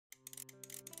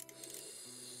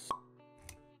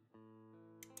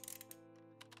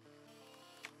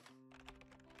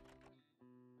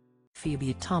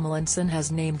Phoebe Tomlinson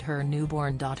has named her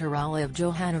newborn daughter Olive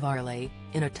Johanna Varley,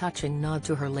 in a touching nod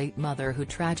to her late mother who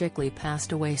tragically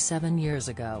passed away 7 years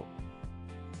ago.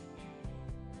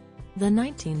 The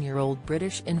 19-year-old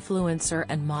British influencer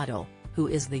and model, who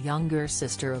is the younger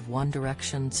sister of One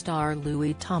Direction star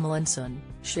Louis Tomlinson,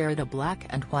 shared a black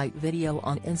and white video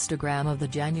on Instagram of the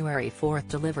January 4th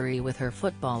delivery with her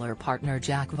footballer partner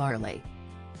Jack Varley.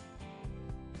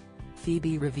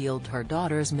 Phoebe revealed her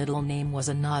daughter's middle name was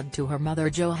a nod to her mother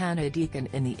Johanna Deacon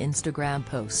in the Instagram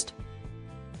post.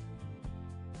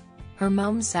 Her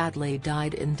mum sadly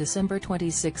died in December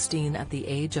 2016 at the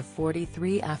age of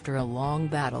 43 after a long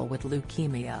battle with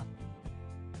leukemia.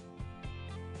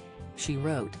 She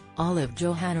wrote, Olive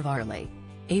Johanna Varley.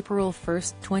 April 1,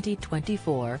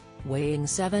 2024, weighing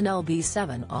 7 lb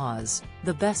 7 Oz,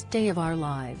 the best day of our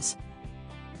lives.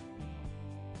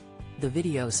 The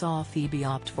video saw Phoebe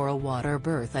opt for a water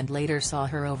birth and later saw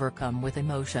her overcome with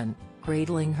emotion,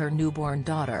 cradling her newborn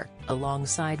daughter,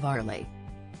 alongside Varley.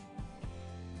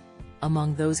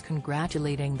 Among those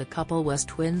congratulating the couple was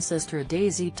twin sister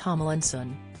Daisy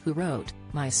Tomlinson, who wrote,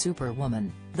 "My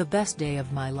superwoman, the best day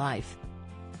of my life."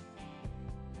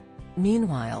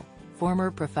 Meanwhile, former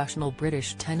professional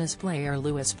British tennis player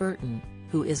Lewis Burton,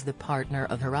 who is the partner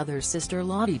of her other sister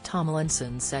Lottie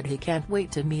Tomlinson, said he can't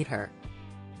wait to meet her.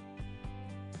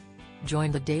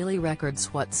 Join the Daily Records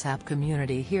WhatsApp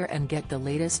community here and get the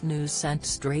latest news sent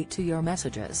straight to your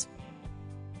messages.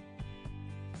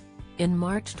 In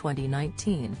March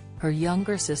 2019, her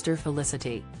younger sister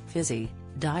Felicity, Fizzy,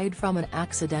 died from an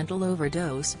accidental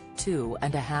overdose,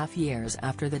 2.5 years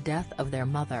after the death of their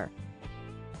mother.